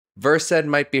Versed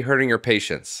might be hurting your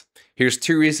patients. Here's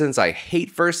 2 reasons I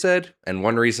hate Versed and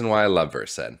 1 reason why I love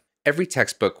Versed. Every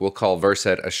textbook will call Versed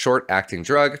a short-acting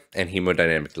drug and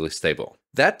hemodynamically stable.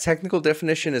 That technical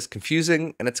definition is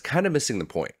confusing and it's kind of missing the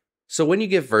point. So when you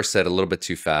give Versed a little bit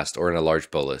too fast or in a large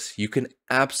bolus, you can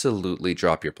absolutely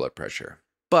drop your blood pressure.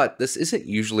 But this isn't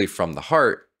usually from the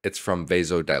heart, it's from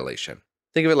vasodilation.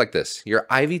 Think of it like this: your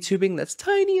IV tubing that's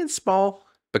tiny and small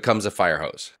becomes a fire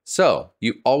hose. So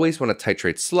you always want to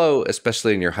titrate slow,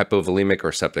 especially in your hypovolemic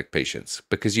or septic patients,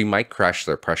 because you might crash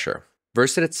their pressure.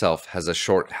 Versed itself has a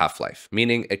short half-life,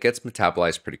 meaning it gets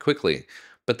metabolized pretty quickly,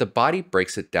 but the body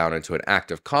breaks it down into an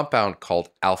active compound called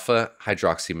alpha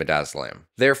hydroxymidazolam.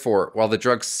 Therefore, while the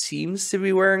drug seems to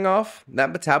be wearing off,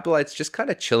 that metabolite's just kind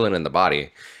of chilling in the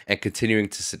body and continuing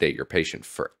to sedate your patient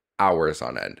for hours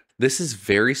on end. This is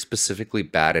very specifically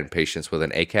bad in patients with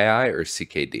an AKI or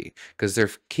CKD because their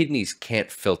kidneys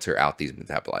can't filter out these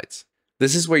metabolites.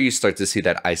 This is where you start to see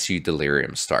that ICU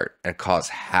delirium start and cause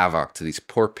havoc to these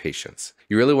poor patients.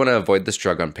 You really want to avoid this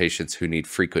drug on patients who need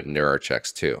frequent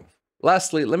neurochecks too.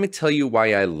 Lastly, let me tell you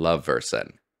why I love Versed,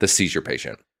 the seizure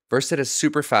patient. Versed is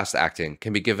super fast acting,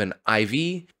 can be given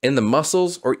IV, in the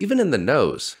muscles, or even in the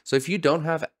nose. So if you don't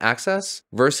have access,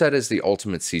 Versed is the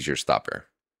ultimate seizure stopper.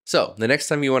 So the next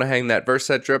time you want to hang that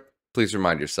Versed drip, please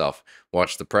remind yourself,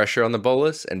 watch the pressure on the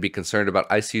bolus and be concerned about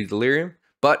ICU delirium,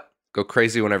 but go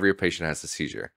crazy whenever your patient has a seizure.